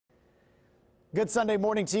Good Sunday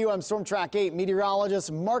morning to you. I'm Storm Track 8 meteorologist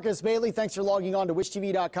Marcus Bailey. Thanks for logging on to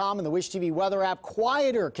WishTV.com and the Wish TV weather app.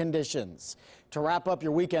 Quieter conditions to wrap up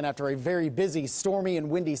your weekend after a very busy, stormy and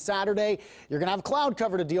windy Saturday. You're going to have cloud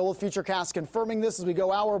cover to deal with. Futurecast confirming this as we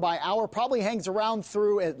go hour by hour. Probably hangs around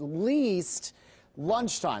through at least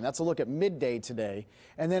lunchtime. That's a look at midday today.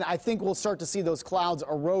 And then I think we'll start to see those clouds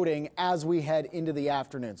eroding as we head into the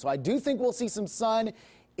afternoon. So I do think we'll see some sun.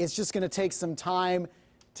 It's just going to take some time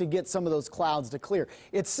to get some of those clouds to clear.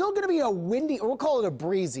 It's still going to be a windy, or we'll call it a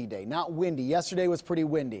breezy day, not windy. Yesterday was pretty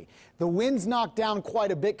windy. The winds knocked down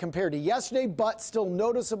quite a bit compared to yesterday, but still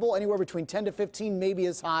noticeable, anywhere between 10 to 15, maybe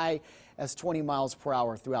as high as 20 miles per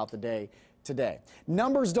hour throughout the day today.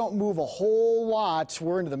 Numbers don't move a whole lot.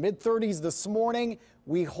 We're into the mid-30s this morning.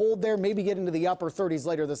 We hold there, maybe get into the upper 30s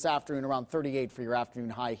later this afternoon, around 38 for your afternoon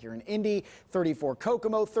high here in Indy, 34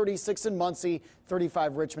 Kokomo, 36 in Muncie,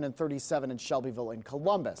 35 Richmond, and 37 in Shelbyville and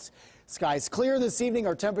Columbus. Skies clear this evening.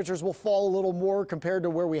 Our temperatures will fall a little more compared to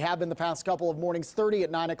where we have been the past couple of mornings. 30 at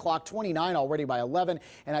 9 o'clock, 29 already by 11,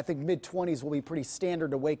 and I think mid-20s will be pretty standard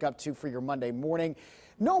to wake up to for your Monday morning.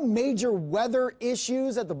 No major weather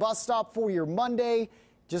issues at the bus stop for your Monday.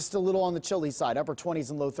 Just a little on the chilly side. Upper 20s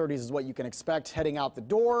and low 30s is what you can expect heading out the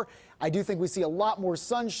door. I do think we see a lot more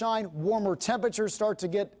sunshine. Warmer temperatures start to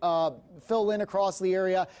get fill in across the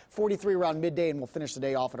area. 43 around midday, and we'll finish the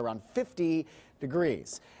day off at around 50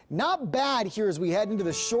 degrees. Not bad here as we head into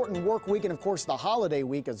the shortened work week and, of course, the holiday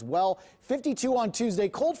week as well. 52 on Tuesday.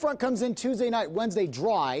 Cold front comes in Tuesday night, Wednesday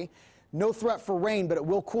dry. No threat for rain, but it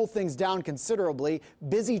will cool things down considerably.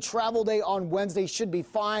 Busy travel day on Wednesday should be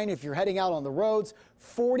fine if you're heading out on the roads.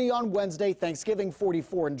 40 on Wednesday, Thanksgiving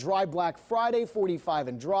 44 and dry. Black Friday 45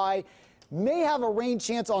 and dry. May have a rain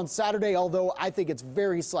chance on Saturday, although I think it's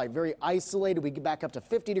very slight, very isolated. We get back up to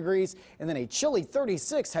 50 degrees and then a chilly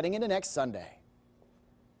 36 heading into next Sunday.